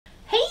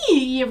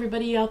Hey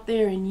everybody out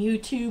there in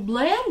YouTube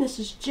land, this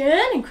is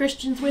Jen and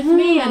Christian's with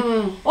me, and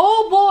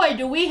oh boy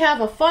do we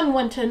have a fun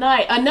one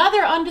tonight.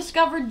 Another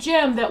undiscovered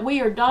gem that we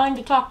are dying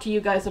to talk to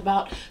you guys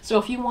about. So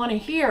if you want to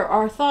hear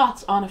our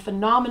thoughts on a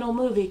phenomenal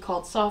movie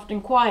called Soft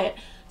and Quiet,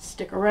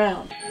 stick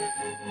around.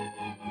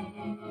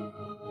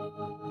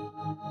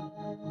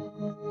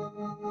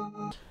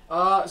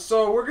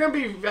 So we're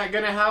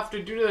gonna have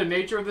to, due to the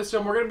nature of this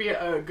film, we're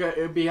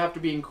gonna have to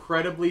be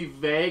incredibly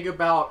vague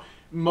about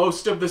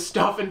most of the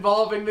stuff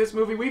involving this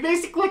movie. We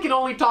basically can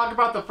only talk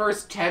about the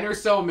first 10 or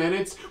so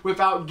minutes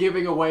without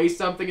giving away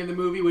something in the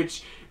movie,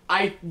 which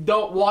I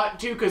don't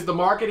want to because the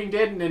marketing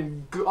didn't,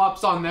 and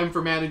ups on them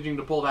for managing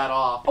to pull that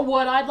off.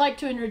 What I'd like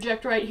to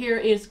interject right here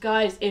is,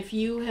 guys, if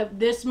you have,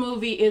 this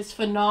movie is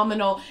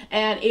phenomenal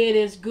and it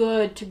is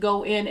good to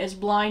go in as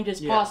blind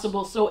as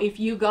possible. So if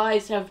you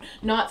guys have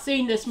not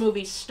seen this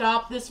movie,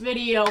 stop this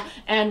video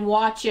and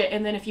watch it,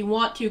 and then if you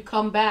want to,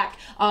 come back,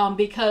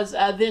 because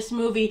this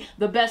movie,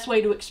 the best way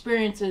to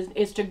experience it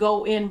is to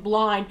go in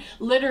blind.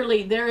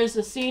 Literally, there is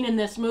a scene in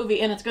this movie,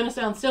 and it's going to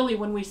sound silly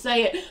when we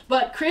say it,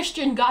 but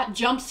Christian got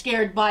jump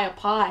scared by a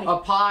pie. A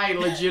pie,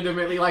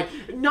 legitimately. Like,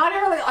 not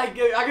really, like,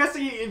 I guess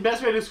the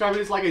best way to describe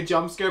it is like a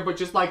jump scare, but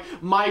just like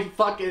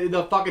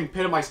the fucking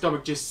pit of my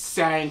stomach just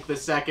sank the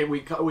second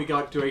we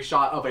got to a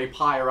shot of a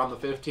pie around the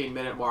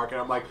 15-minute mark,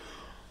 and I'm like,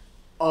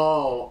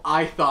 oh,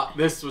 I thought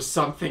this was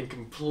something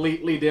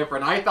completely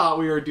different. I thought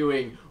we were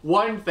doing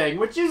one thing,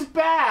 which is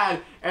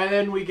bad, and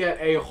then we get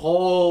a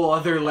whole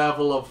other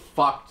level of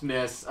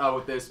fuckedness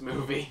with this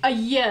movie.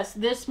 Yes,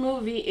 this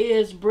movie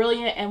is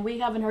brilliant, and we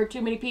haven't heard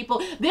too many people.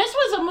 This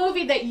was a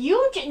movie that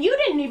you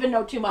didn't even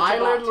know too much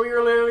about. We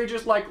were literally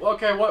just like,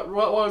 okay, what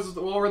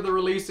were the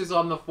releases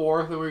on the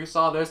 4th, and we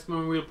saw this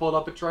movie, we pulled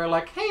up a trailer,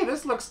 like, hey,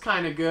 this looks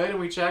kind of good, and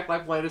we checked,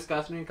 like, Play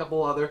Disgusting and a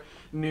couple other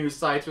news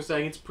sites were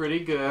saying it's pretty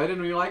good,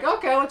 and we were like,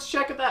 okay, let's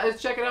check it out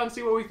and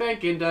see what we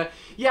think. And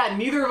yeah,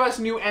 neither of us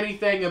knew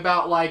anything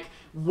about like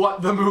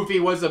what the movie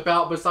was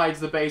about besides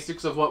the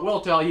basics of what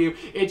we'll tell you.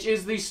 It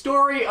is the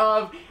story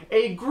of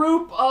a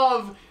group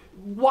of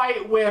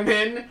white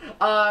women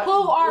who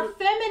are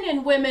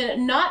feminine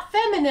women, not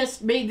feminists.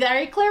 Be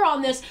very clear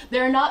on this.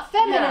 They're not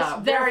feminists.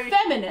 Yeah, they're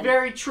feminine.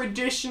 Very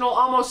traditional,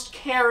 almost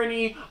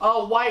Karen-y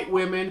white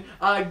women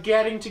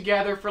getting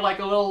together for like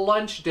a little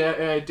lunch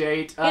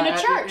date in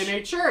a church. In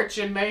a church,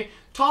 and they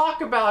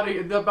talk about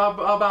it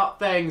about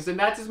things, and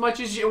that's as much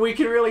as we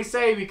can really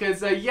say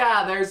because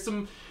yeah, there's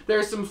some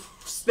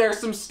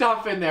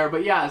stuff in there,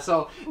 but yeah,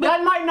 so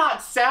that might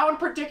not sound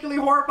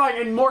particularly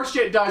horrifying, and more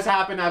shit does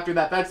happen after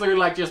that. That's literally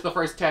like just the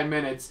first 10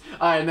 minutes,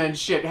 and then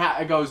shit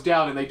goes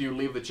down, and they do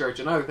leave the church,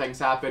 and other things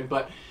happen,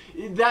 but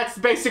that's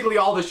basically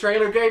all the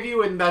trailer gave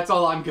you, and that's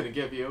all I'm gonna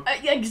give you.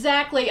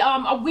 Exactly.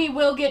 We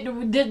will get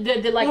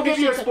like. We'll give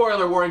you a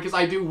spoiler warning because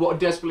I do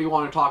desperately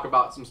want to talk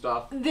about some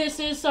stuff. This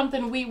is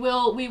something we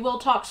will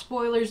talk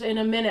spoilers in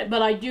a minute,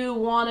 but I do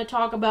want to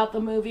talk about the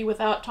movie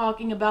without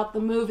talking about the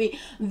movie.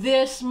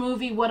 This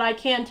movie, what I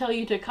can tell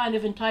you to kind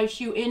of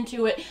entice you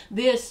into it,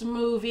 this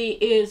movie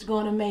is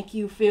going to make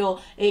you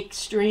feel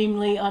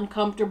extremely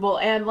uncomfortable,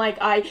 and like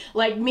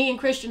me and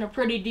Christian are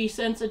pretty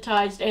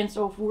desensitized, and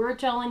so if we're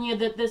telling you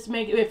that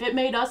if it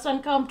made us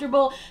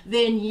uncomfortable,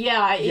 then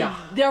yeah,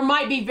 there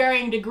might be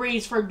varying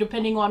degrees for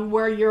depending on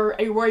where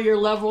your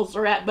levels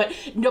are at. But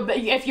no, but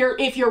if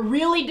you're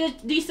really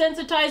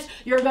desensitized,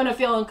 you're gonna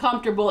feel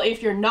uncomfortable.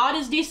 If you're not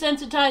as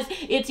desensitized,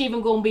 it's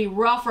even gonna be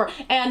rougher.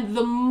 And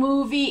the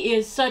movie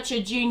is such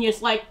a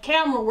genius. Like,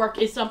 camera work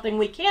is something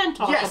we can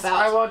talk about. Yes,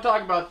 I want to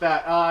talk about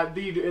that.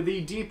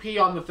 The DP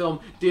on the film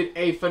did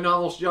a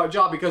phenomenal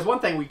job because one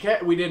thing we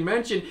didn't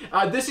mention,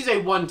 this is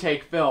a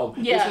one-take film.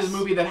 Yes. This is a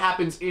movie that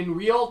happens in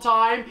real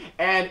time,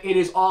 and it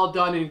is all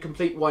done in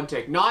complete one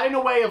take. Not in a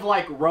way of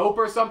like Rope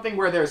or something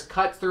where there's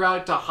cuts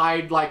throughout to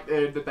hide, like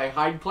that they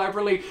hide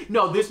cleverly.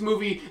 No, this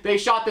movie, they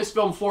shot this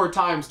film 4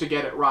 times to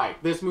get it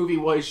right. This movie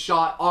was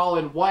shot all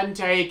in one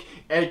take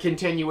and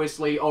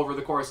continuously over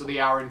the course of the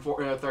hour and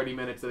 30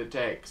 minutes that it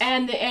takes.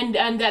 And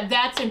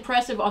that's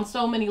impressive on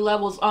so many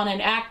levels, on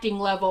an acting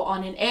level,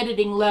 on an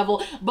editing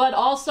level, but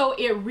also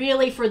it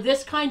really, for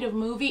this kind of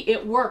movie,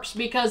 it works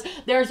because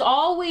there's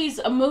always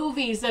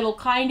movies that'll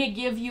kind of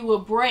give you a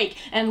break.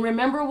 And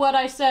remember what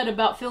I said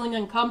about feeling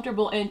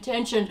uncomfortable and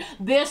tension.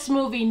 This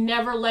movie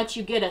never lets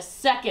you get a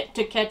second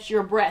to catch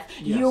your breath.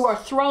 Yes. You are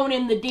thrown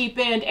in the deep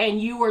end and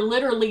you are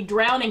literally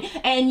drowning,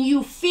 and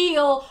you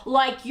feel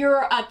like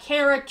you're a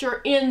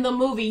character in the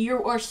movie.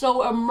 You are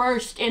so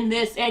immersed in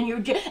this, and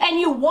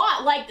you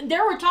want, like,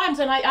 there were times,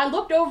 and I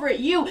looked over at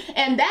you,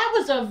 and that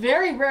was a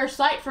very rare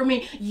sight for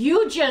me.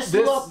 You just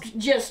looked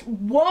just,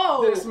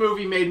 whoa. This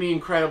movie made me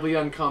incredibly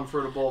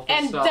uncomfortable for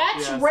and stuff.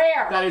 that's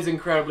rare. That is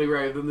incredibly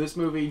rare. This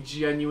movie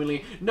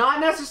genuinely, not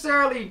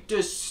necessarily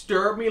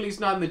disturbed me, at least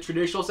not in the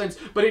traditional sense,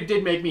 but it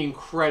did make me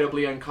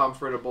incredibly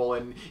uncomfortable,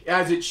 and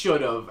as it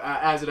should have,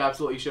 as it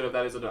absolutely should have.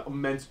 That is an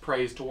immense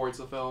praise towards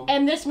the film.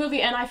 And this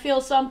movie, and I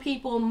feel some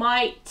people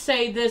might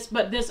say this,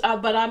 but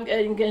I'm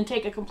going to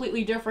take a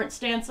completely different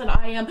stance than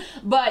I am.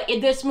 But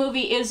this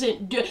movie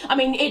isn't. I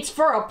mean, it's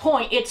for a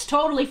point. It's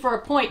totally for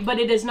a point, but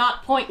it is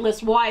not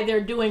pointless why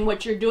they're doing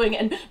what you're doing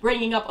and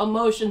bringing up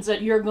emotions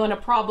that you're going to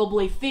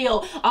probably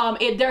feel.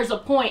 There's a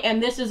point,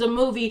 and this is a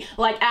movie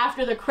like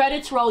after the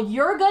credits roll,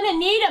 you're going to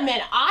need a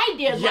minute. I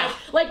did. Yeah.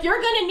 Like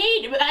you're going to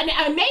need, maybe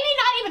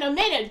not even a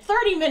minute,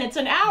 30 minutes,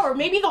 an hour,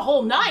 maybe the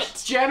whole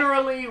night.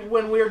 Generally,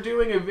 when we're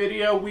doing a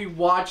video, we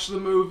watch the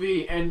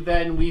movie and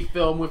then we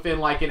film within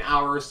like an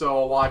hour or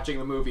so of watching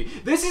the movie.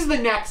 This is the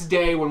next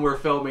day when we're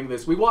filming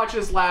this. We watched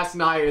this last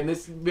night, and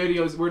this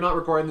we're not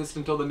recording this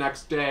until the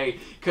next day,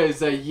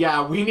 because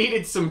yeah, we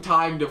needed some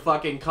time to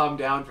fucking come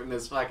down from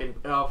this fucking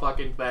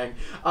thing.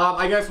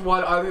 I guess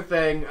one other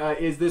thing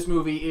is this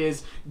movie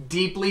is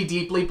deeply,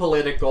 deeply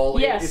political.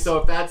 Yes. So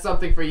if that's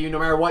something for you, no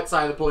matter what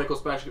side of the political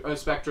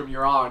spectrum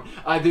you're on,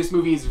 this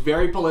movie is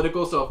very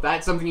political. So if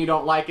that's something you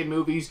don't like in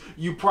movies,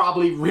 you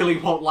probably really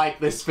won't like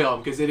this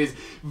film, because it is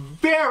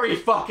very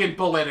fucking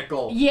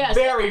political. Yes.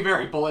 Very,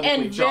 very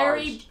politically and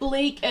charged. very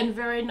bleak and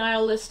very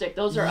nihilistic.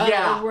 Those are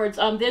other words.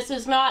 This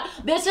is not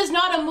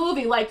a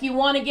movie like you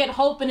want to get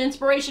hope and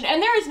inspiration.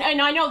 And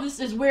I know this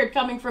is weird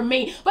coming from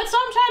me, but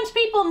sometimes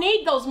people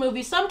need those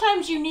movies.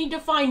 Sometimes you need to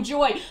find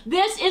joy.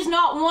 This is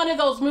not one of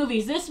those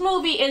movies. This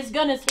movie is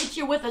gonna hit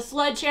you with a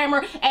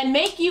sledgehammer and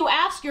make you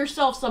ask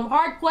yourself some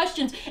hard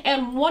questions.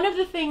 And one of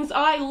the things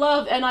I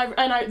love,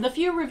 and the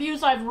few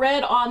reviews I've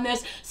read on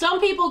this, some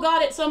people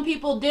got it, some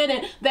people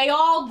didn't. They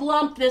all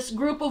lumped this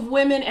group of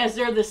women as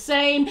they're the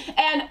same,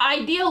 and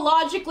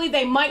ideologically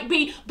they might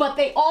be, but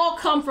they all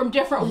come from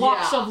different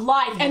walks of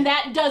life, and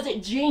that does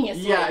it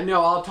geniusly. Yeah,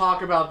 no, I'll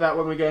talk about that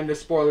when we get into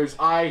spoilers.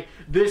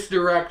 This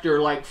director,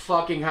 like,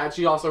 fucking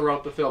she also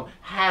wrote the film.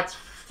 Hats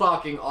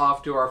fucking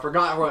off to her. I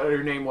forgot what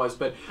her name was,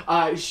 but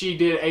she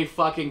did a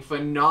fucking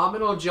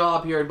phenomenal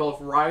job here in both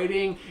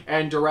writing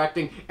and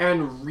directing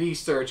and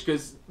research,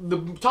 because the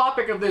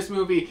topic of this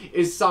movie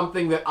is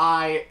something that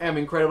I am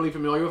incredibly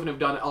familiar with and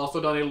have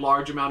also done a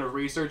large amount of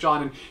research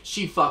on, and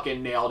she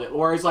fucking nailed it.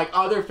 Whereas like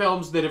other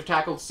films that have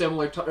tackled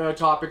similar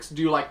topics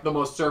do like the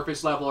most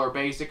surface level or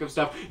basic of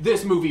stuff,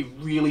 this movie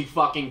really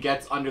fucking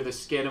gets under the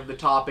skin of the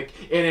topic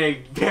in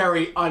a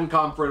very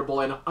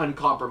uncomfortable and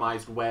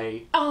uncompromised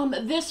way.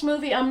 This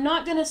movie, I'm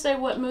not gonna say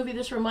what movie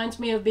this reminds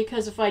me of,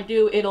 because if I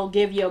do, it'll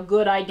give you a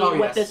good idea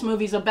what this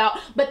movie's about.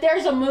 But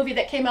there's a movie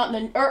that came out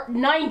in the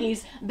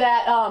 90s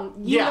that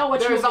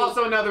there's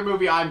also another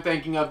movie I'm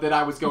thinking of that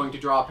I was going to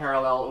draw a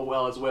parallel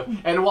with.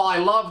 And while I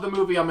love the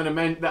movie, I'm going to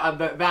mention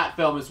that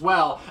film as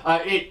well.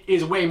 It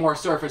is way more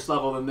surface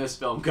level than this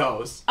film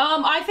goes.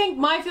 I think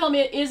my film,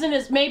 it isn't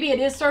as, maybe it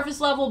is surface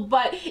level,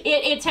 but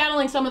it's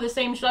handling some of the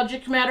same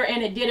subject matter,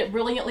 and it did it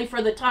brilliantly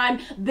for the time.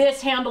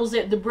 This handles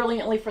it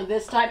brilliantly for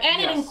this time,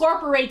 and it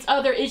incorporates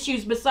other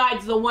issues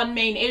besides the one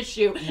main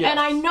issue. And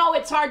I know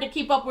it's hard to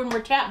keep up when we're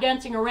tap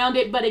dancing around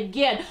it, but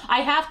again, I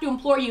have to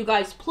implore you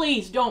guys,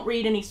 please don't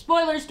read any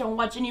spoilers, don't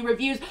watch any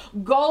reviews,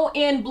 go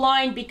in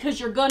blind, because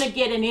you're gonna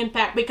get an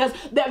impact, because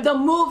the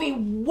movie,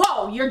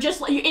 whoa,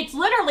 it's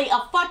literally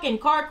a fucking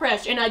car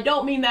crash, and I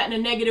don't mean that in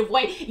a negative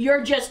way.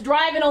 You're just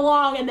driving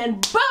along and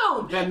then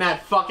boom! Then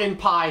that fucking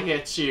pie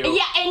hits you.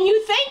 Yeah, and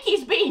you think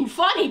he's being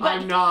funny, but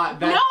I'm not.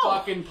 That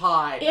fucking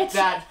pie.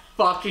 That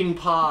fucking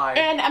pie.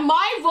 And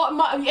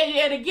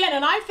and again,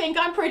 and I think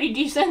I'm pretty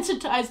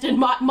desensitized, and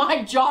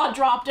my jaw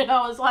dropped, and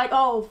I was like,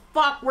 oh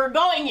fuck, we're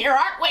going here,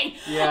 aren't we?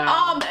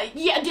 Yeah.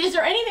 Is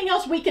there anything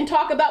else we can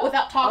talk about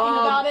without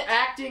talking about it?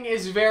 Acting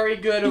is very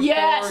good, of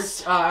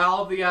course.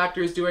 All of the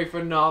actors do a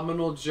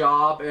phenomenal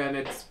job, and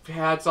it's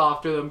hats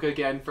off to them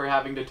again for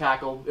having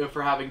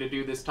to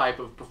do this type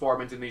of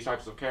performance and these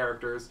types of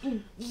characters.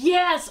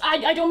 Yes,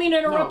 I don't mean to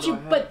interrupt you,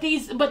 but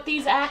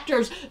these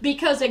actors,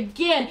 because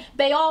again,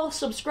 they all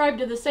subscribe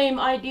to the same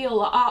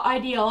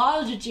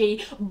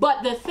ideology,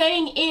 but the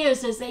thing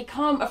is they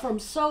come from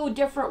so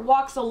different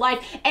walks of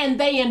life, and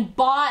they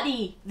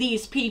embody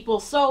these people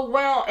so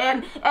well,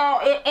 and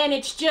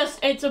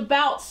it's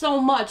about so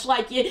much.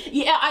 Like,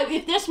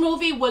 if this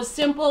movie was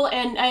simple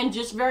and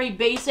just very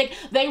basic,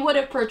 they would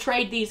have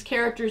portrayed these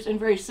characters in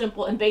very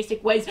simple and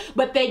basic ways,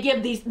 but they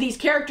give these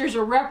characters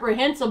are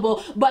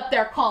reprehensible, but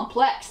they're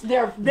complex.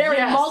 They're very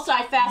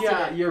multifaceted.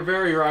 Yeah, you're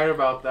very right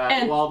about that.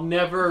 And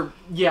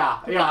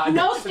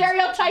no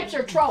stereotypes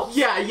or tropes.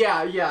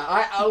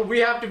 We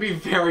have to be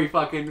very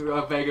fucking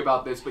vague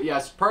about this, but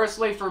yes,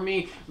 personally for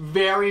me,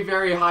 very,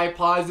 very high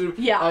positive.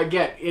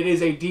 Again, it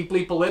is a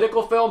deeply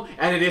political film,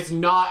 and it is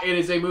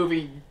a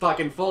movie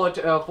fucking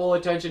full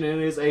attention,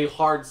 and it is a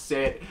hard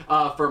sit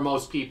for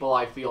most people,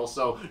 I feel.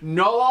 So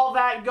know all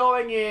that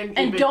going in.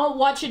 And don't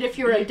watch it if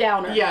you're a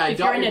downer. Yeah, if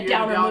you're in a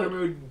downer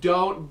mood.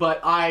 Don't, but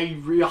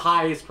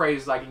highest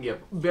praises I can give.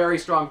 Very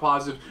strong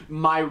positive.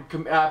 My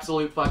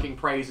absolute fucking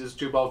praises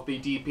to both the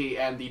DP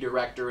and and the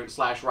director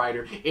slash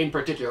writer in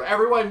particular.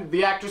 Everyone,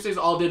 the actresses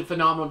all did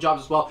phenomenal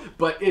jobs as well,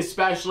 but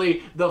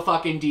especially the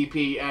fucking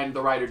DP and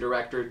the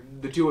writer-director.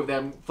 The two of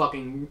them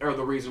fucking are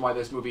the reason why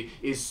this movie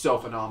is so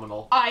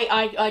phenomenal.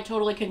 I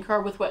totally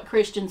concur with what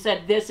Christian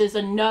said. This is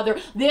another,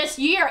 this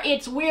year,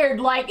 it's weird,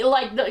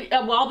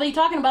 well, I'll be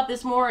talking about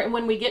this more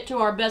when we get to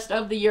our best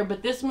of the year,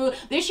 but this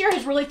year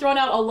has really thrown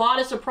out a lot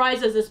of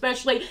surprises,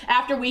 especially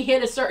after we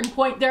hit a certain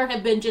point. There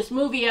have been just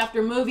movie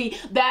after movie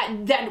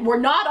that were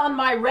not on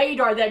my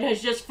radar that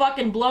has just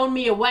fucking blown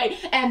me away,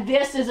 and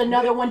this is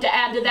another one to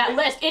add to that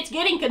list. It's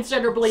getting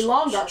considerably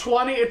longer.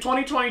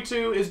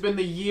 2022 has been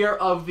the year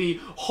of the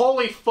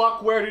holy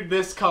fuck, where did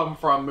this come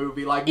from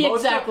movie. Like,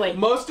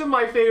 most of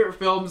my favorite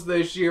films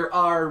this year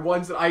are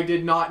ones that I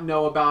did not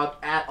know about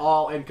at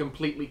all and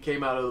completely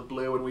came out of the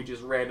blue and we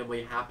just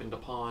randomly happened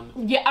upon.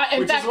 Yeah,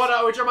 which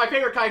are my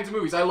favorite kinds of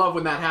movies. I love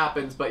when that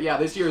happens, but yeah,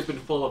 this year has been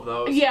full of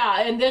those.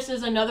 Yeah, and this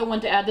is another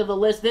one to add to the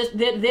list.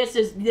 This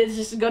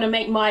is going to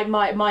make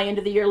my end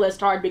of the year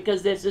list hard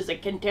because this is a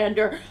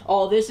contender.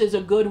 Oh, this is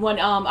a good one.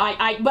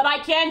 But I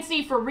can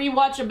see for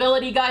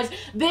rewatchability, guys,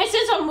 this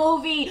is a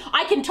movie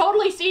I can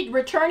totally see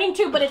returning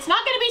to, but it's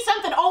not going to be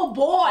something, oh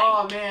boy.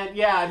 Oh man,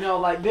 yeah, no,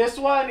 like this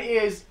one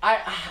is,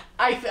 I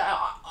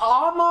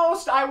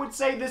would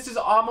say this is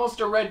almost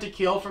a red to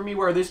kill for me,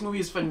 where this movie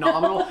is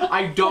phenomenal.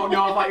 I don't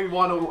know if I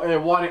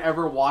want to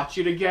ever watch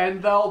it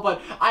again though,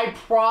 but I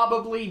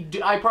probably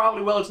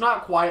will. It's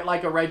not quite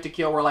like a red to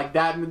kill where like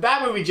that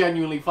movie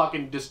genuinely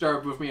fucking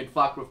disturbed with me and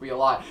fucked with me a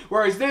lot.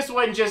 Whereas this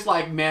one just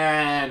like,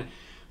 man,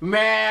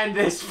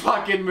 this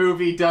fucking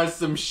movie does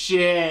some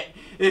shit.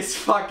 This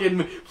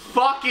fucking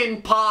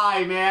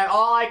pie, man.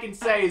 All I can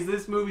say is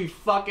this movie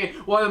fucking,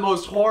 one of the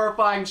most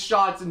horrifying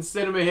shots in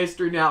cinema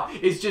history now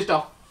is just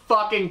a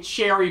fucking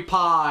cherry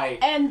pie.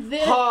 And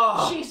this,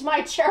 she's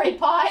my cherry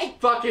pie.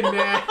 Fucking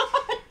man.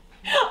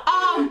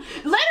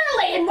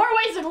 Literally in more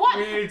ways than one.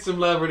 We need some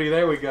levity.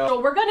 There we go.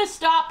 So we're going to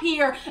stop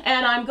here,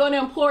 and I'm going to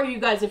implore you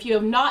guys, if you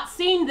have not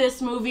seen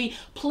this movie,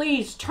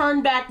 please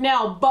turn back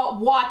now, but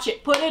watch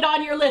it. Put it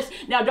on your list.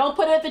 Now, don't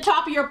put it at the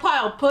top of your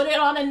pile. Put it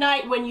on a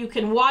night when you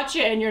can watch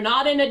it and you're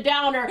not in a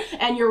downer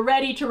and you're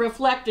ready to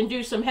reflect and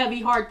do some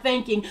heavy, hard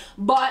thinking.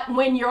 But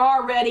when you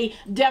are ready,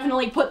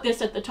 definitely put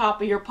this at the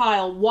top of your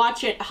pile.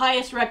 Watch it.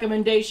 Highest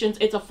recommendations.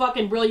 It's a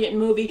fucking brilliant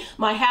movie.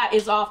 My hat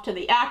is off to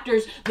the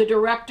actors, the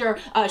director.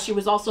 She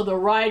was also the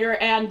writer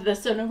and the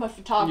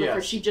cinematographer.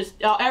 Yes. She just,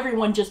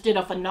 everyone just did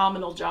a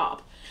phenomenal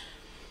job.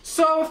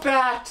 So with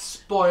that,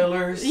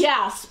 spoilers.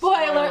 Yeah,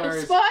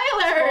 spoilers.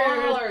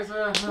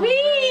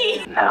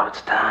 Whee! Now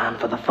it's time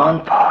for the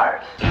fun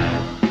part.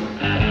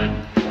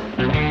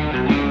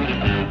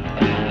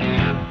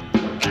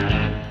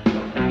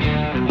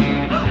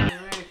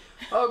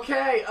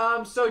 Okay,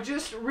 so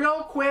just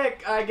real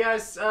quick, I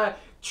guess,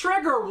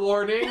 trigger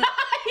warning.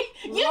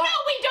 You know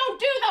we don't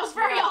do those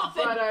very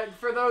often. But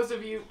for those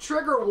of you,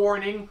 trigger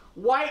warning: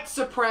 white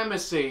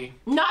supremacy.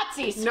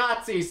 Nazis.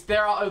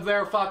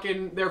 They're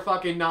fucking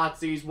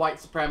Nazis, white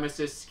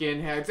supremacists,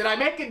 skinheads. And I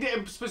make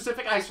it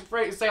specific. I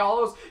say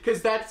all those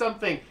because that's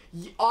something.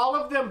 All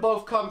of them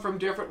both come from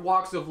different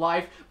walks of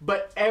life,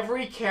 but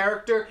every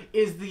character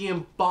is the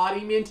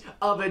embodiment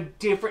of a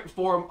different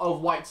form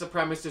of white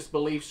supremacist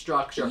belief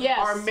structure. Yes.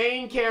 Our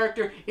main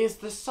character is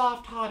the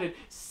soft-hearted,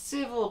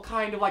 civil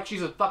kind of, like,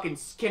 she's a fucking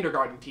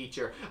kindergarten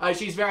teacher.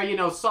 She's very,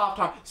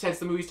 soft-hearted, since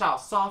the movie style,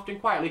 soft and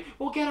quietly.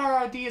 We'll get our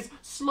ideas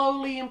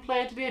slowly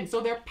implanted in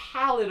so they're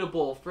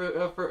palatable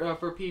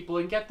for people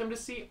and get them to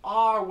see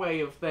our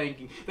way of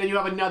thinking. Then you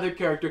have another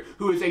character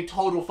who is a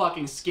total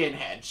fucking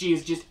skinhead. She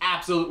is just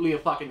absolutely a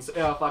fucking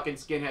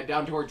skinhead,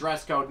 down to her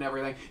dress code and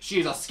everything. She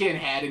is a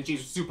skinhead and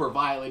she's super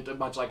violent,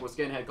 much like with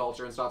skinhead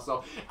culture and stuff.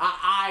 So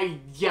and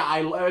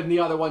the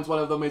other ones, one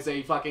of them is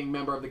a fucking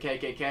member of the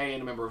KKK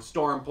and a member of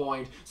Storm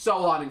Point,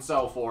 so on and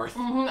so forth.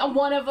 Mm-hmm.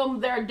 One of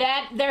them, their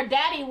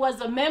daddy was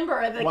a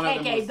member of the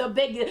KKK.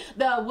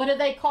 What do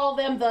they call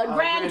them? The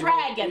Grand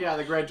Dragon. Yeah,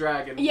 the Grand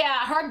Dragon.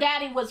 Yeah, her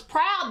daddy was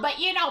proud, but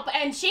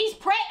and she's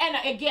and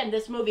again,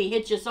 this movie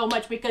hits you so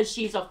much because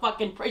she's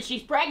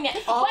she's pregnant.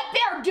 What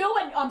they're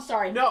doing, I'm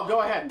sorry. No,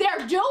 go ahead.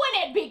 They're doing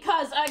it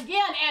because,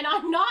 again, and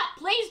I'm not,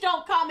 please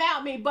don't come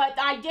at me, but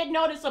I did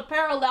notice a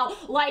parallel.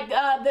 Like,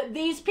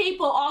 these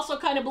people also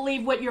kind of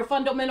believe what your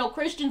fundamental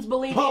Christians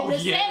believe in the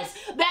sense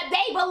that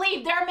they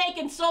believe they're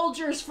making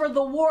soldiers for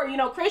the war.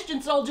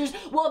 Christian soldiers,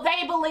 well,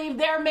 they believe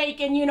they're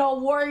making,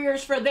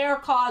 warriors for their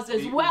cause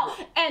as well.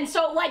 And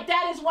so, like,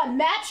 that is what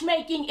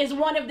matchmaking is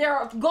one of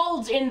their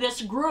goals in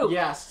this group.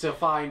 Yes, to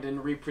find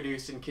and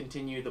reproduce and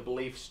continue the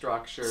belief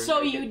structure.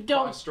 So you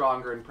don't...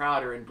 stronger and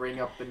prouder and bring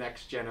up the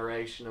next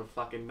generation of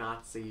fucking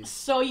Nazis.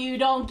 So you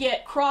don't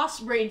get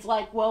crossbreeds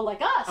like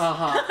us.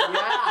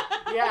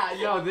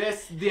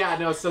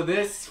 So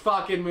this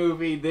fucking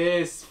movie.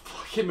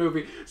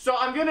 So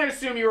I'm gonna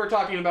assume you were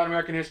talking about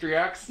American History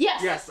X?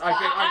 Yes. Yes,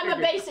 I'm a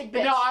basic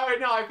bitch.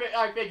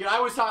 I figured. I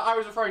was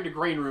referring to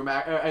Green Room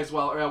as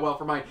well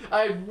for mine.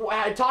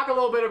 talk a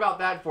little bit about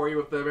that for you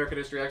with the American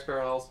History X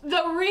parallels.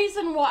 The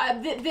reason why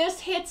this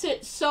hits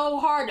it so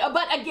hard,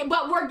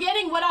 but we're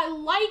getting what I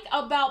like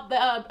about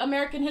the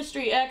American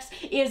History X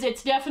is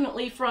it's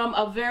definitely from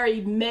a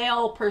very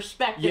male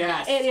perspective.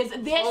 Yes. It is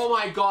this. Oh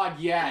my God,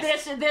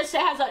 yes. This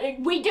has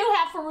we do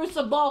have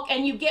Farousa Balk,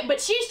 and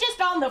but she's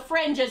just on the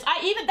fringes.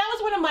 That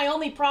was one of my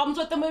only problems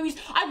with the movies.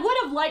 I would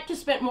have liked to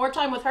spend more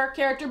time with her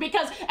character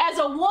because as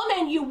a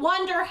woman, you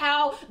wonder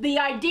how the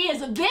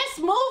ideas. This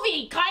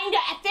movie kind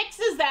of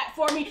fixes that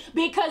for me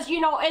because, you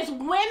know, as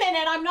women,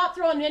 and I'm not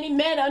throwing any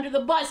men under the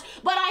bus,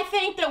 but I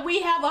think that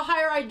we have a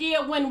higher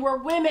idea when we're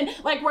women,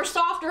 like we're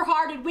softer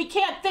hearted. We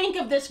can't think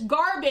of this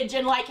garbage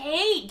and like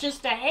hate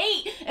just to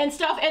hate and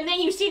stuff. And then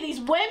you see these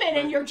women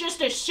and you're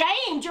just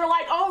ashamed. You're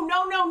like, oh,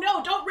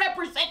 no, don't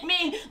represent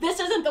me. This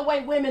isn't the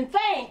way women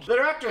think. The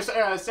director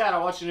said, I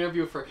watched an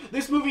interview for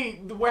this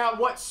movie, where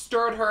what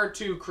stirred her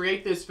to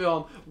create this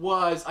film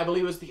was, I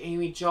believe it was the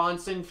Amy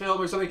Johnson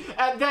film or something.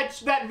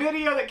 That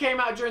video that came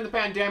out during the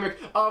pandemic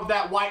of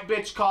that white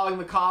bitch calling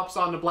the cops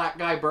on the black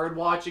guy bird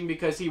watching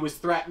because he was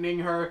threatening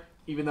her,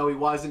 even though he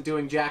wasn't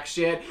doing jack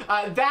shit.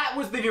 That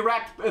was the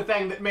direct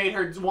thing that made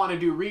her want to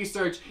do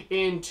research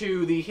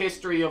into the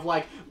history of,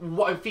 like,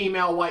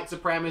 female white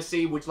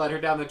supremacy, which led her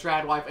down the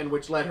trad wife, and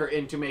which led her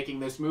into making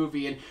this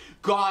movie. And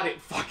God, it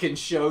fucking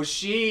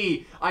shows.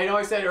 I know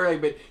I said it earlier,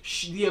 but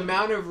the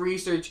amount of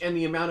research and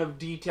the amount of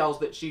details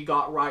that she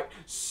got right,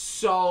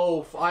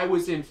 I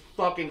was in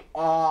fucking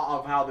awe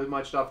of how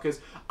much stuff,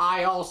 because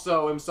I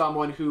also am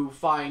someone who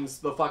finds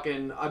the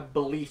fucking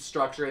belief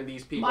structure in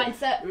these people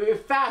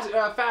mindset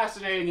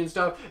fascinating and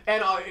stuff,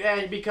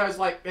 and because,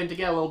 like, and to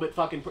get a little bit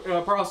fucking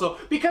personal,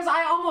 because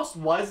I almost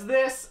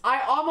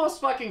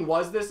fucking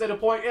was this at a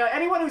point.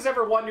 Anyone who's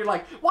ever wondered,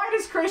 like, why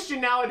does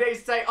Christian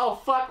nowadays say, oh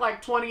fuck,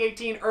 like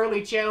 2018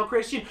 early channel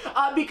Christian,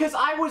 because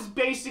I was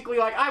basically,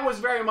 like, I was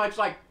very much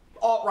like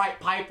alt-right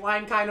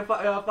pipeline kind of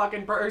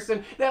fucking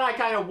person. Then I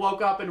kind of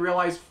woke up and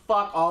realized,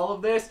 fuck all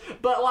of this.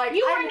 But like,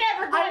 you were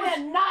never going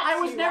to Nazi. I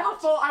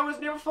was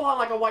never full on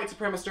like a white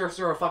supremacist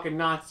or a fucking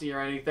Nazi or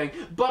anything.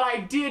 But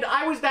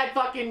I was that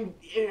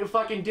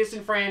fucking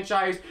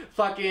disenfranchised,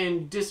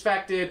 fucking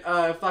disaffected,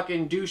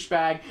 fucking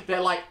douchebag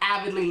that like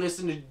avidly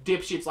listened to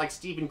dipshits like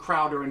Steven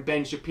Crowder and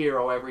Ben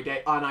Shapiro every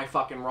day,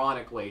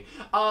 unironically.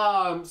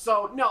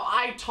 So no,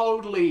 I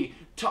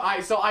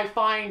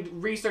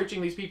find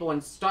researching these people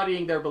and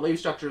studying their belief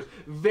structures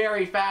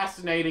very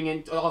fascinating,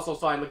 and also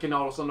so I can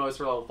also notice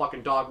for little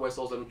fucking dog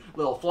whistles and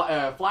little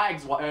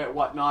flags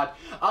whatnot.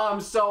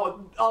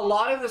 So a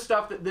lot of the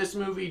stuff that this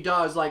movie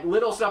does, like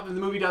little stuff that the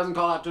movie doesn't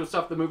call out to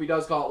stuff the movie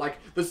does call it, like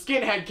the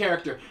skinhead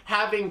character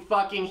having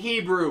fucking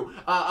Hebrew,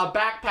 a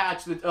back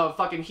patch of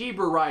fucking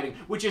Hebrew writing,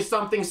 which is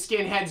something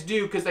skinheads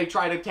do because they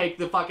try to take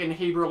the fucking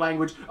Hebrew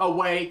language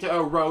away to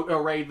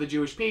erase the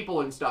Jewish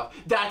people and stuff.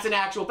 That's an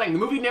actual thing. The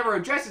movie never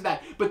addresses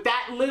that, but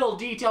that little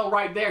detail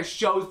right there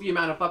shows the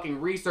amount of fucking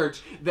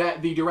research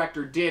that the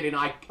director did, and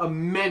I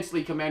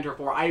immensely commend her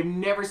for. I've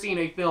never seen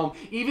a film,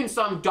 even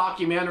some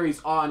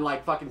documentaries on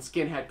like fucking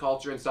skinhead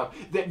culture and stuff,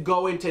 that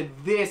go into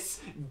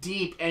this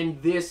deep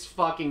and this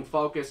fucking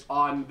focused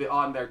on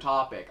their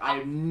topic.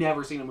 I've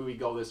never seen a movie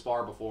go this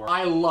far before.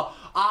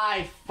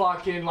 I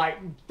fucking like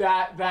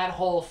that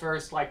whole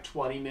first like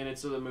 20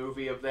 minutes of the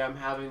movie of them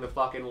having the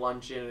fucking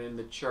luncheon in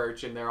the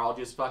church, and they're all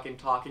just fucking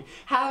talking,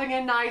 having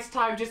a nice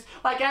time, just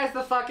like as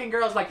the fucking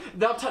girls, like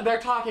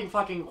they're talking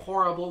fucking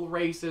horrible,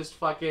 racist,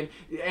 fucking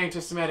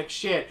anti-Semitic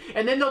shit,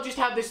 and then they'll just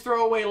have this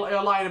throwaway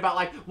line about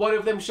like one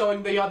of them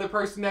showing the other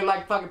person their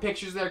like fucking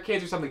pictures of their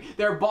kids or something.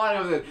 They're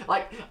bonding with it.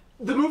 Like,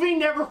 the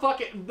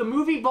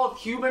movie both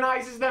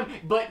humanizes them,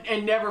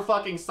 and never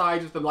fucking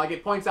sides with them. Like,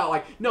 it points out,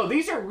 like, no,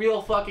 these are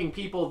real fucking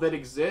people that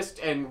exist,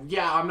 and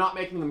yeah, I'm not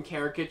making them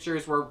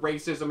caricatures where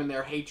racism and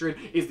their hatred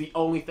is the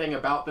only thing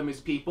about them as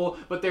people,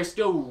 but they're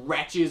still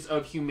wretches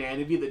of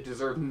humanity that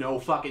deserve no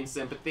fucking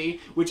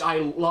sympathy, which I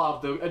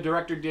love. The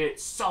director did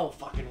it so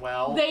fucking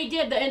well. They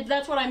did, and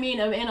that's what I mean.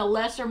 In a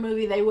lesser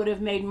movie, they would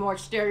have made more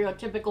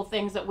stereotypical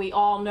things that we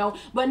all know,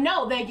 but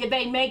no,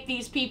 they make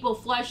these people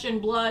flesh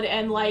and blood,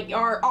 and like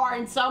are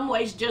in some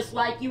ways just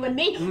like you and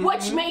me,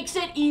 which makes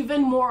it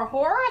even more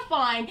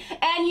horrifying.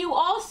 And you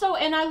also,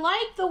 and I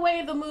like the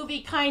way the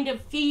movie kind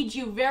of feeds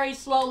you very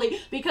slowly,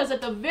 because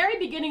at the very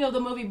beginning of the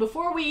movie,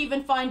 before we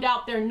even find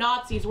out they're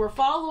Nazis, we're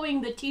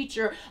following the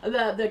teacher,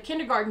 the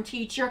kindergarten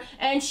teacher,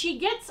 and she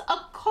gets a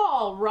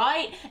call,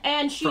 right?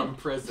 And from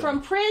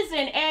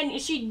prison, and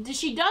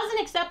she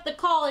doesn't accept the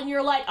call, and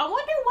you're like, I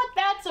wonder what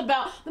that's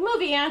about. The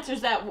movie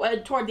answers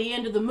that toward the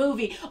end of the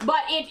movie,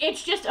 but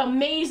it's just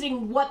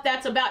amazing what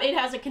that's about. It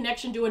has a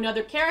connection to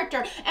another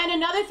character, and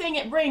another thing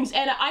it brings,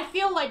 and I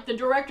feel like the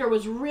director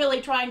was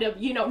really trying to,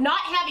 you know, not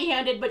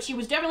heavy-handed, but she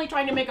was definitely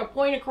trying to make a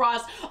point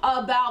across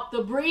about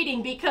the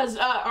breeding, because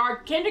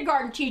our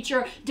kindergarten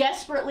teacher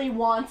desperately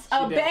wants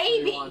a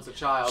baby. She wants a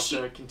child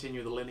to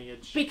continue the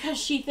lineage, because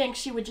she thinks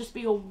she would just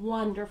be a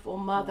wonderful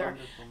mother.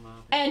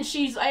 And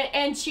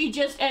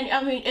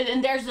I mean,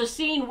 and there's a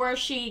scene where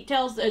she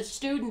tells the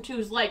student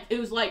who's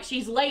like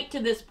she's late to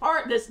this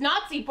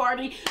Nazi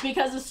party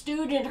because the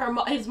student,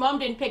 his mom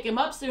didn't pick him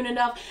up soon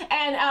enough,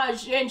 and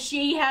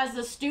she has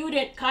the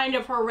student kind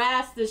of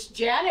harass this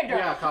janitor.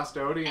 Yeah,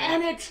 custodian.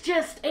 And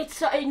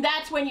and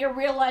that's when you're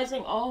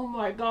realizing, oh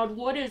my God,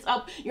 what is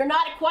up? You're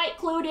not quite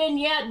clued in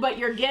yet, but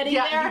you're getting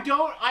there. Yeah, you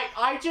don't.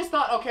 I just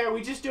thought, okay, are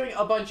we just doing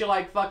a bunch of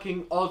like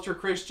fucking ultra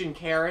Christian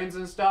Karens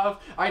and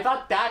stuff? I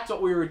thought that's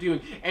what we were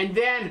doing, and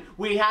then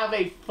we have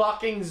a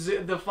fucking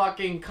the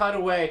fucking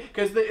cutaway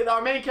because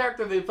our main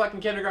character, the fucking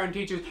kindergarten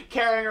teacher, is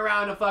carrying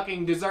around a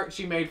fucking dessert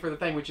she made for the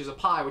thing, which is a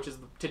pie, which is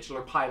the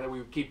titular pie that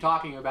we keep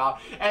talking about.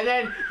 And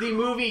then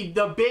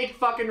the big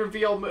fucking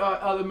reveal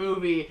of the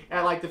movie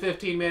at like the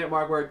 15-minute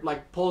mark, where it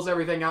like pulls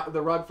everything out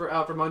the rug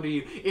out from under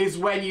you, is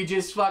when you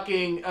just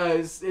fucking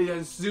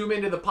zoom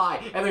into the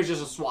pie and there's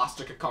just a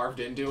swastika carved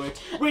into it,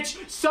 which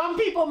some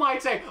people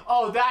might say,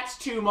 oh, that's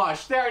too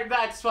much.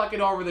 That's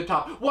fucking over the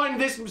top. One,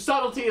 this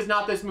subtlety is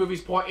not this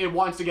movie's point. It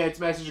wants to get its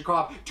message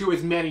across to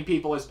as many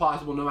people as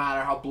possible, no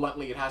matter how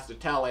bluntly it has to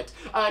tell it.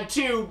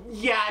 Two,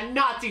 yeah,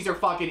 Nazis are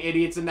fucking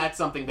idiots, and that's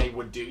something they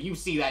would do. You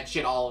see that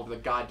shit all over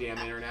the goddamn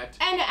internet.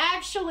 And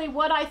actually,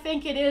 what I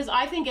think it is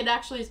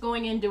actually is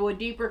going into a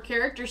deeper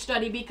character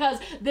study, because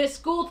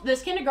this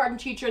kindergarten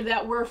teacher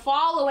that we're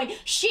following,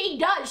 she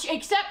does,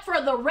 except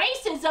for the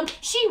racism,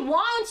 she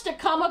wants to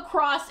come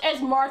across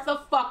as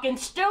Martha fucking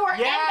Stewart.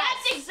 Yes. And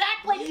that's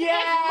exactly,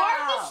 if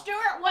Martha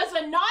Stewart was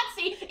a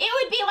Nazi, it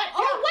would be like,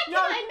 oh, what can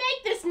I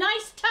make this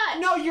nice touch?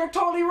 No, you're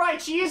totally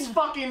right. She is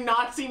fucking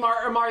Nazi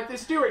Martha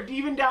Stewart,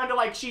 even down to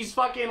like she's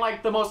fucking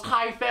like the most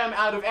high femme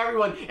out of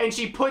everyone, and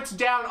she puts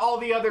down all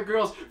the other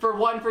girls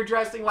for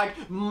dressing like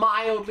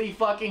mildly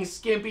fucking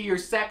skimpy or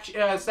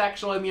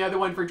sexual, and the other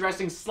one for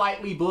dressing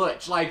slightly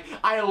butch. Like,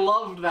 I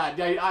loved that.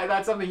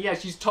 That's something. Yeah,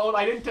 she's total.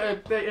 I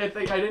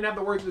didn't have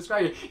the words to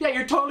describe it. Yeah,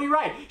 you're totally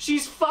right.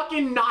 She's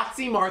fucking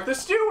Nazi Martha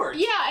Stewart.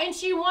 Yeah, and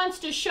she wants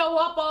to show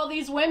up all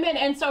these women,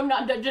 and so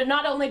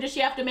not only does she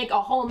have to make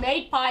a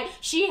homemade pie,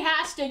 she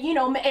has to, you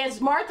know,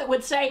 as Martha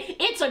would say,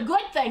 it's a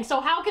good thing.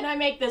 So how can I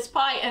make this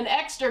pie an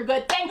extra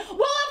good thing?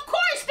 Well, of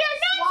course they're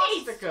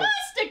Nazis.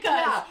 Swastikas.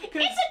 Yeah, it's a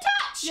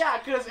touch. Yeah,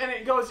 and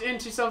it goes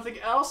into something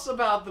else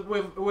about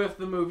with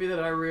the movie that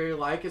I really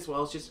like, as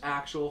well as just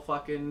actual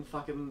fucking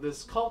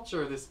this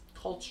culture,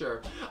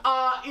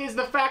 is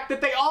the fact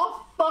that they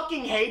all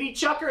fucking hate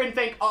each other and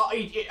think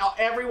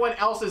everyone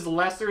else is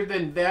lesser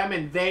than them,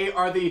 and they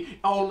are the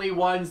only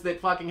ones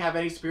that fucking have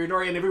any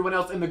superiority, and everyone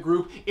else in the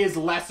group is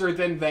lesser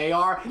than they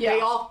are. Yeah.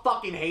 They all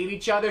fucking hate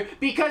each other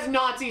because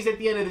Nazis, at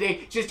the end of the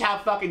day, just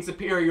have fucking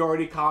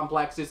superiority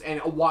complexes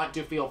and want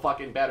to feel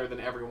fucking better than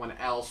everyone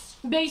else.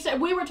 Basically,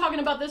 we were talking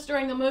about this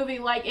during the movie,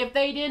 like, if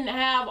they didn't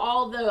have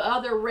all the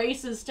other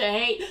races to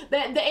hate,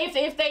 that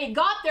if they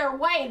got their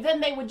way, then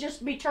they would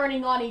just be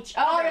turning on each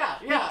other. Oh,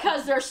 yeah.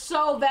 Because they're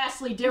so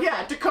vastly different.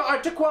 Yeah,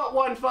 to quote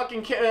one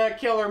fucking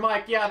killer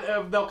Mike,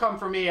 they'll come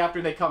for me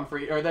after they come for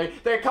you, or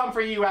they come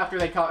for you after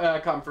they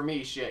come for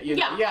me. Shit, you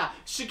know? Yeah.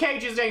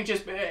 Cages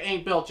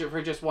ain't built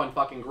for just one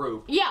fucking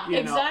group. Yeah,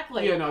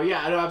 exactly. You know,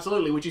 yeah,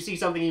 absolutely. Would you see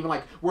something even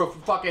like where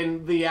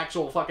fucking the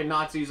actual fucking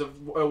Nazis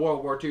of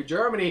World War II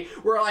Germany,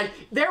 where like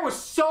there was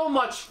so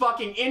much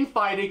fucking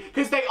infighting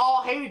because they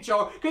all hate each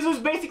other, because it was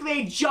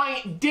basically a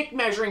giant dick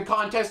measuring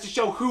contest to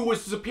show who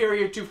was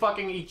superior to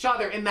fucking each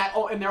other in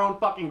their own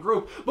fucking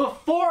group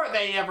before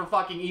they ever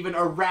fucking even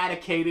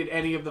eradicated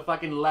any of the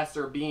fucking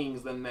lesser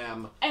beings than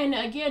them. And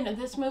again,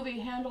 this movie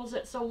handles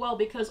it so well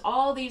because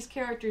all these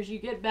characters, you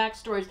get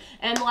backstories,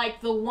 and like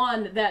the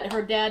one that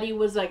her daddy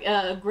was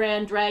a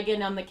Grand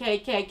Dragon on the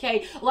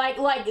KKK,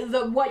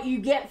 what you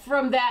get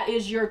from that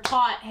is you're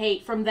taught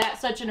hate from that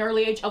such an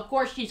early age. Of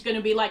course she's going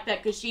to be like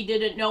that because she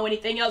didn't know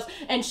anything else,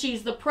 and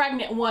she's the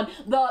pregnant one.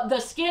 The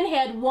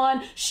skinhead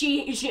one,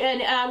 she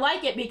and I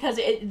like it because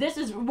this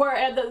is where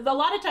a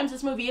lot of times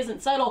this movie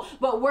isn't subtle,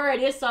 but where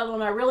it is subtle,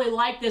 and I really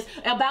like this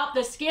about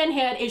the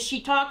skinhead, is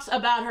she talks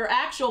about her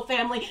actual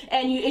family,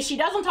 and she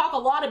doesn't talk a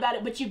lot about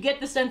it, but you get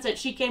the sense that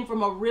she came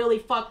from a really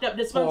fucked up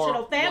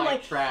dysfunctional family.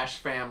 White trash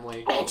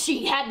family. And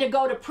she had to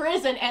go to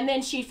prison, and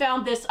then she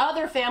found this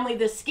other family,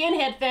 the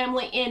skinhead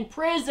family, in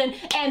prison,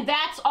 and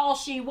that's all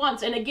she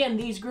wants. And again,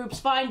 these groups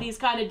find these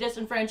kind of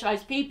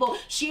disenfranchised people.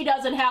 She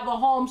doesn't have a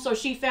home, so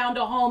she found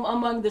a home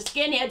among the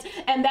skinheads,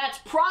 and that's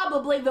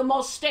probably the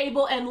most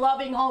stable and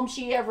loving home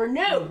she ever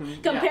knew,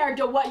 compared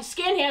to what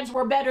skinheads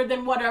were better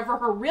than whatever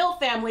her real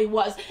family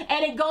was.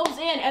 And it goes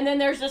in, and then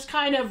there's this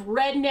kind of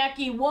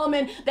rednecky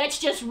woman that's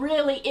just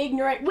really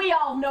ignorant. We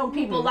all know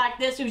people like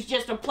this, who's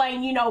just a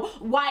plain, you know,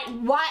 white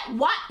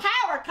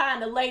power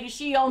kind of lady.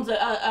 She owns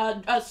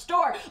a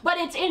store. But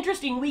it's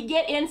interesting, we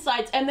get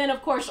insights. And then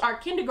of course our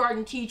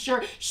kindergarten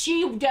teacher,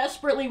 she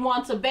desperately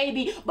wants a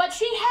baby, but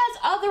she has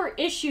other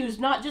issues,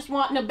 not just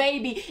wanting a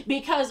baby,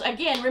 because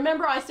again,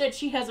 remember I said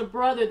she has a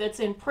brother that's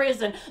in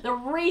prison. The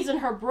reason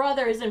her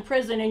brother is in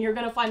prison, and you're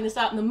going to find this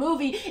out in the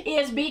movie,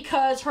 is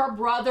because her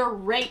brother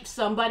raped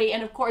somebody,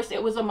 and of course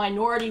it was a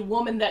minority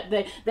woman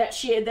that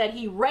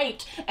he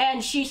raped,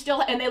 and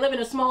they live in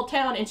a small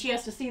town, and she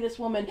has to see this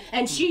woman,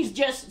 and she's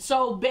just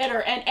so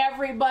bitter, and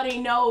everybody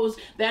knows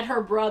that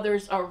her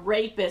brother's a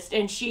rapist,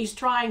 and she's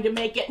trying to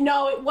make it,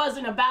 no, it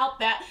wasn't about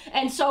that.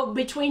 And so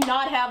between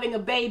not having a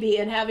baby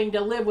and having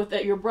to live with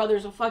that your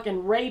brother's a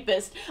fucking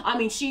rapist, I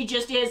mean, she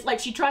just is, like,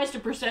 she tries to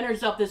present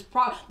herself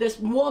this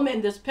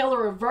woman, this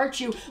pillar of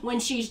virtue, when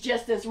she's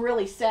just this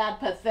really sad,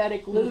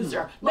 pathetic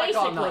loser. Like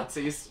basically. all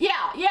Nazis.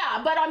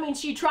 Yeah, but I mean,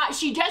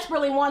 she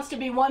desperately wants to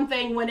be one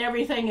thing when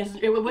everything is,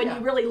 when you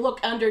really look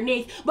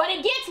underneath. But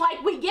it gets,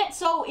 like, we get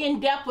so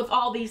in-depth with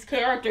all these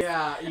characters.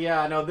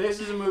 Yeah, no, this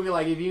is a movie,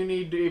 like, if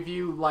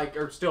you, like,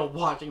 are still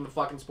watching the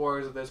fucking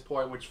spoilers at this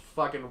point, which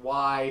fucking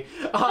why,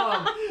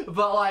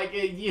 but, like,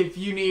 if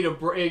you need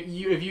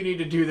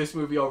to do this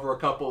movie over a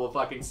couple of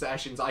fucking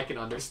sessions, I can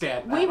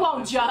understand that. We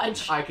won't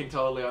judge. I can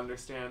totally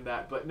understand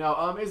that, but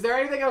no, is there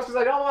anything else?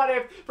 Because I don't want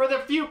to, for the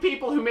few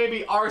people who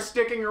maybe are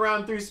sticking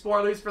around through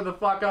spoilers for the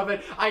fuck of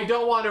it, I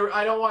don't want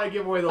to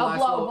give away the last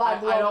little,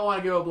 I don't want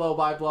to give a blow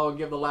by blow and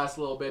give the last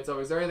little bit, so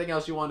is there anything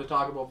else you wanted to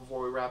talk about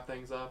before we wrap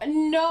things up?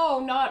 No,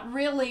 not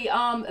really.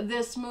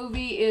 This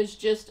movie is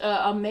just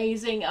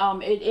amazing.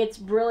 It's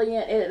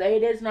brilliant.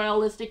 It is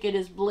nihilistic. It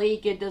is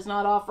bleak. It does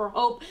not offer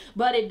hope,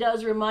 but it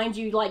does remind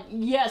you, like,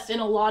 yes, in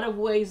a lot of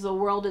ways the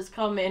world has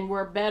come and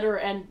we're better,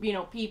 and you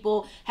know,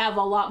 people have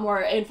a lot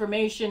more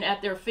information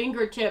at their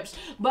fingertips.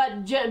 But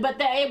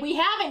we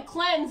haven't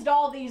cleansed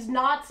all these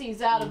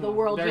Nazis out of the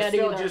world There's yet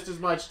still either. just as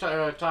much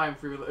time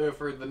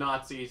for the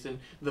Nazis and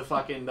the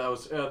fucking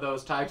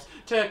those types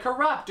to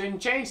corrupt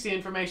and change the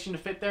information to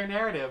fit their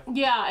narrative.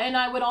 Yeah, and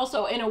I would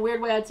also, in a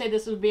weird way, I'd say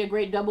this would be a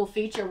great double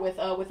feature with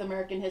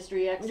American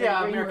History X.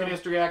 Yeah, American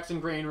History X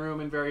and Green Room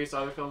and various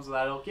other films of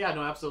that ilk. Yeah,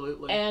 no,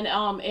 absolutely.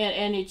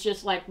 And it's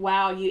just like,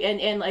 wow,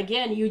 and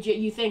again,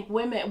 you think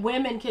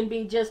women can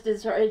be just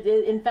as,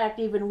 in fact,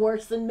 even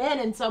worse than men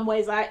in some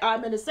ways.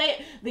 I'm going to say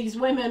it. These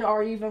women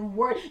are even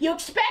worse. You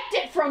expect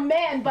it from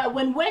men, but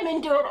when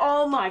women do it,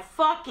 oh my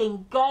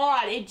fucking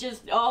god, it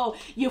just,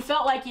 you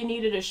felt like you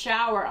needed a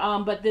shower.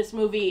 But this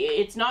movie,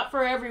 it's not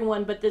for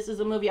everyone, but this is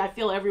a movie I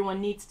feel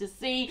everyone needs to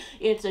see.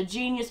 It's a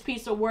genius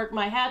piece of work.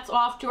 My hat's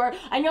off to her.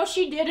 I know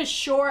she did a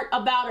short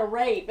about a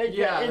rape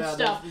and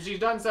stuff. She's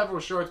done several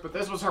shorts, but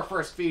this was her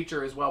first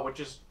feature as well, which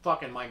is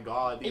fucking, my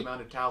god, the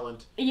amount of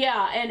talent.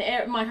 Yeah,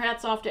 and my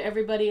hat's off to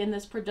everybody in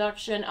this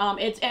production.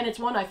 It's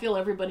one I feel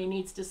everybody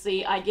needs to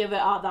see. I give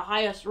it the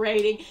highest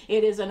rating.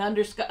 It is an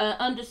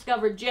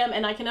undiscovered gem,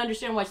 and I can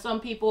understand why some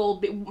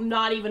people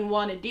not even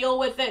want to deal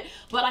with it,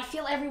 but I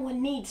feel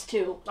everyone needs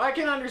to. I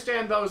can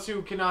understand those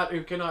who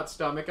cannot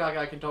stomach.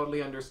 I can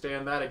totally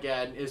understand that,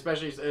 again,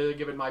 especially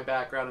given my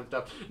background and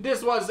stuff.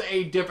 This was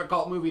a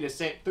difficult movie to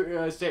sit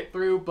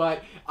through,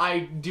 but I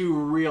do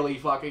really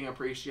fucking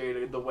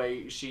appreciate the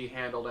way she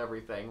handled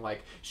everything.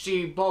 Like,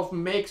 she both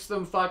makes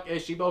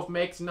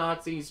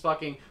Nazis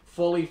fucking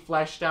fully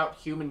fleshed out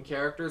human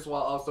characters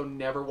while also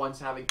never once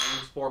having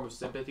any form of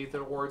sympathy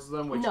towards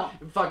them, which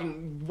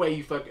fucking way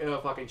you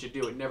fucking should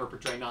do it. Never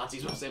portray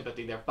Nazis with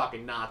sympathy. They're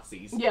fucking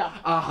Nazis. Yeah.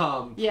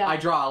 Yeah. I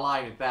draw a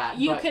line at that.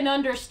 You can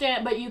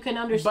understand. But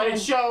it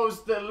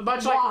shows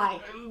much why.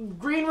 Like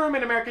Green Room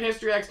and American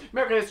History X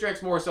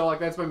more so, like,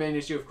 that's my main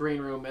issue of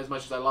Green Room, as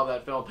much as I love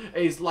that film,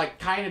 is like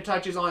kind of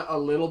touches on a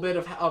little bit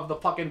of the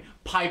fucking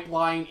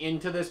pipeline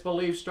into this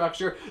belief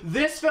structure.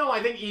 This film,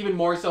 I think, even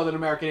more so than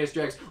American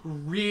History X,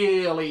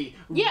 really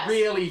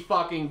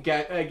fucking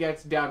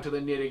gets down to the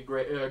nitty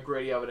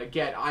gritty of it.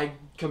 Again, I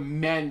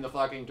commend the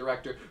fucking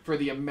director for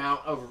the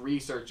amount of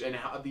research and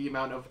the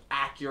amount of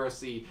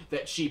accuracy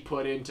that she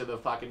put into the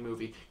fucking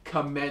movie.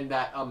 Commend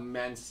that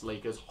immensely,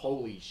 because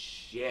holy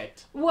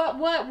shit.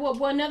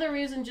 What another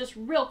reason, just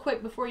real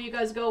quick before you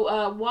guys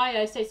go, why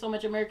I say so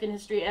much American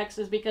History X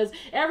is because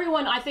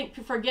everyone, I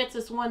think, forgets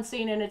this one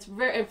scene, and it's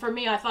very, for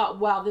me, I thought,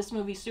 wow, this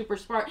movie's super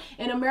smart.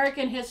 In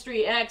American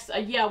History X,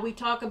 yeah, we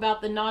talk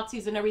about the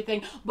Nazis and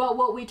everything, but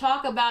what we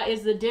talk about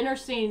is the dinner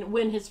scene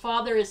when his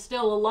father is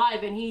still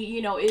alive, and he,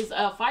 is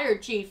a fire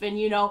chief, and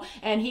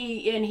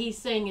he's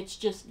saying it's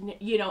just,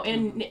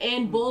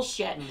 in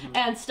bullshit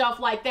and stuff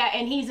like that,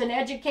 and he's an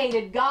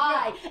educated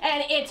guy,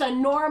 and it's a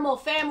normal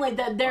family,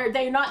 that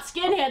they're not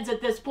skinheads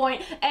at this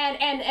point, and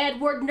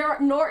Edward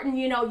Norton,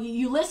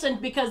 you listen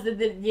because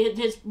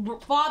his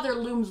father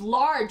looms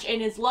large in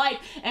his life,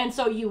 and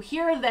so you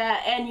hear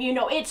that, and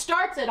it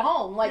starts at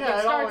home. Like,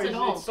 it starts at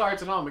home. It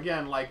starts at home.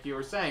 Again, like you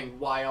were saying,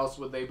 why else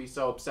would they be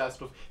so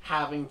obsessed with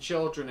having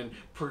children and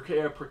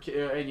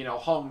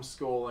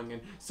homeschooling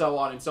and so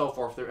on and so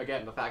forth?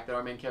 Again, the fact that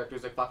our main character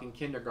is a fucking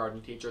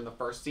kindergarten teacher, and the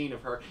first scene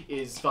of her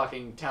is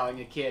fucking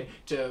telling a kid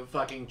to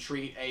fucking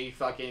treat a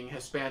fucking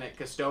Hispanic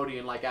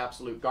custodian like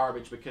absolute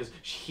garbage because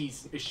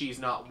she's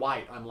not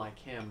white, unlike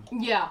him.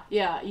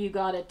 Yeah, you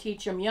gotta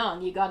teach him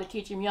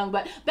young.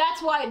 But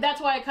that's why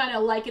I kind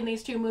of liken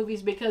these two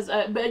movies, because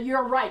but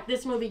you're right,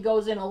 this movie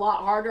goes in a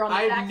lot harder on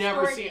the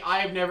backstory.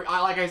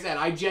 Like I said,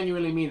 I genuinely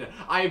genuinely mean it.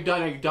 I've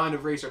done a ton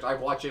of research.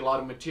 I've watched a lot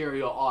of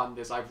material on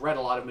this. I've read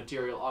a lot of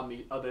material on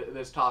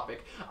this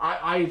topic.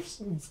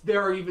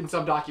 There are even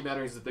some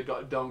documentaries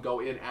that don't go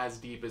in as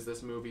deep as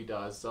this movie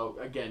does. So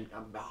again,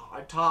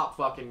 top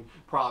fucking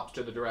props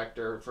to the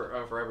director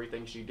for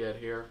everything she did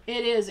here.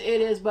 It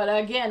is. But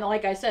again,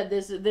 like I said,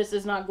 this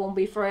is not going to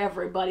be for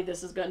everybody.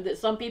 This is going to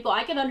some people.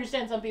 I can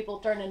understand some people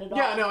turning it off.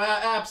 Yeah, no,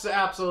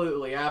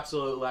 absolutely.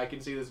 I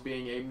can see this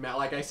being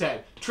like I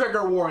said,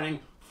 trigger warning.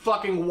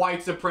 Fucking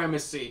white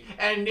supremacy,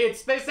 and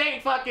this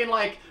ain't fucking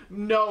like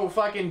no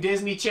fucking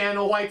Disney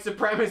Channel white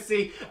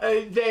supremacy.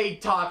 They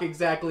talk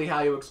exactly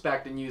how you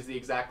expect and use the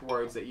exact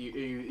words that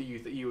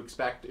you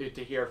expect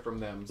to hear from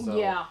them.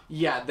 So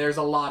yeah, there's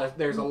a lot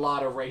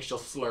of racial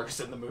slurs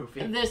in the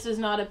movie. This is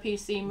not a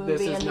PC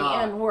movie, and the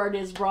N word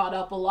is brought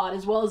up a lot,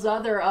 as well as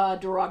other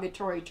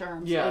derogatory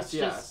terms.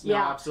 Yes, no,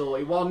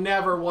 absolutely. Well,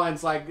 never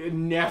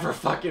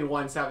fucking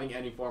once having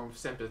any form of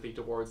sympathy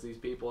towards these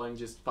people, and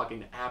just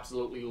fucking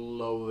absolutely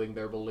loathing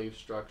their belief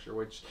structure,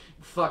 which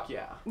fuck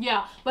yeah.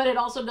 Yeah, but it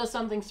also does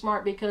something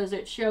smart because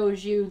it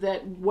shows you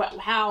that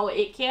how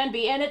it can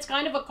be, and it's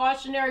kind of a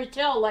cautionary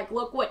tale. Like,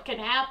 look what can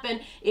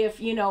happen if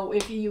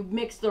you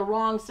mix the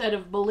wrong set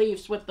of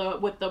beliefs with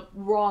the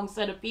wrong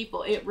set of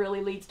people. It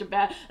really leads to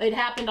bad. It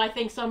happened, I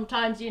think,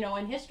 sometimes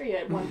in history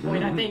at one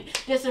point. I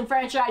think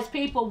disenfranchised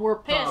people were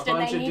pissed, and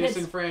they needed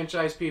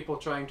disenfranchised people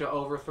trying to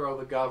overthrow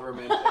the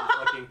government and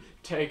fucking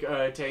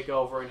take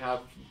over and have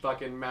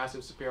fucking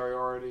massive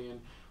superiority and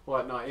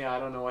whatnot. Yeah, I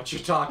don't know what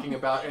you're talking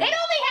about. It only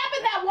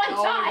happened that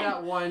one time. Only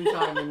that one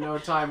time, and no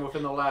time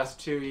within the last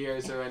 2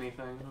 years or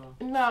anything.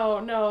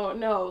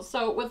 No.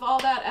 So with all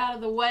that out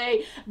of the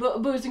way,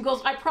 Booze and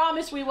Ghouls, I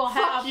promise we will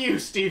have. Fuck you,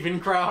 Steven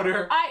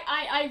Crowder.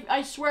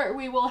 I swear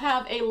we will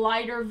have a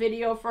lighter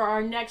video for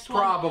our next one.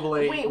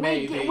 Probably,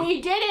 maybe.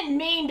 We didn't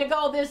mean to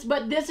go this,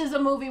 but this is a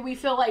movie we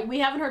feel like we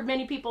haven't heard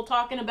many people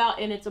talking about,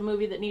 and it's a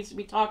movie that needs to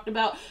be talked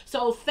about.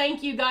 So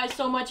thank you guys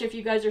so much. If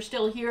you guys are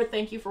still here,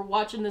 thank you for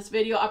watching this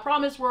video. I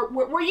promise we're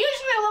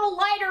usually a little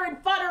lighter and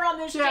funner on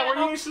this channel.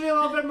 Yeah, we're usually a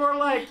little bit more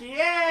like,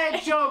 yeah,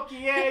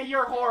 jokey, yeah,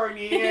 you're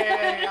horny,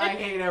 yeah, I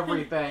hate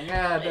everything,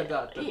 yeah,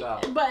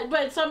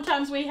 But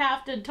sometimes we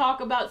have to talk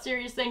about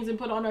serious things and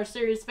put on our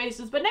serious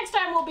faces. But next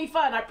time will be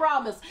fun, I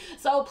promise.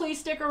 So please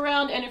stick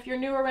around, and if you're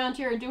new around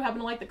here and do happen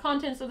to like the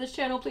contents of this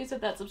channel, please hit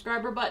that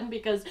subscriber button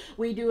because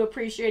we do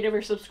appreciate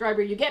every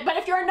subscriber you get. But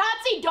if you're a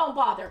Nazi, don't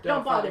bother.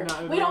 Don't bother.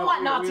 We don't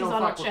want Nazis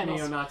on our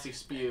channels. Neo-Nazi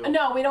spew.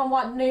 No, we don't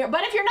want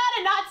But if you're not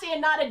a Nazi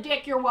and not a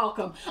dick, you're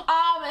welcome.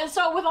 And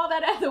so with all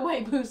that out of the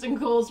way, Booze and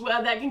Ghouls,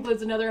 that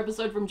concludes another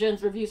episode from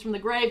Jen's Reviews from the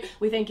Grave.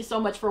 We thank you so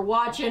much for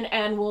watching,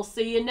 and we'll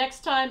see you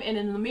next time. And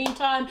in the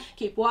meantime,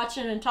 keep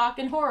watching and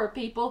talking horror,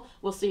 people.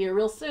 We'll see you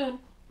real soon.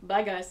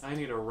 Bye, guys. I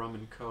need a rum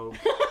and coke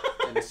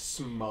and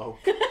smoke.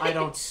 I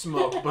don't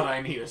smoke, but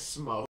I need a smoke.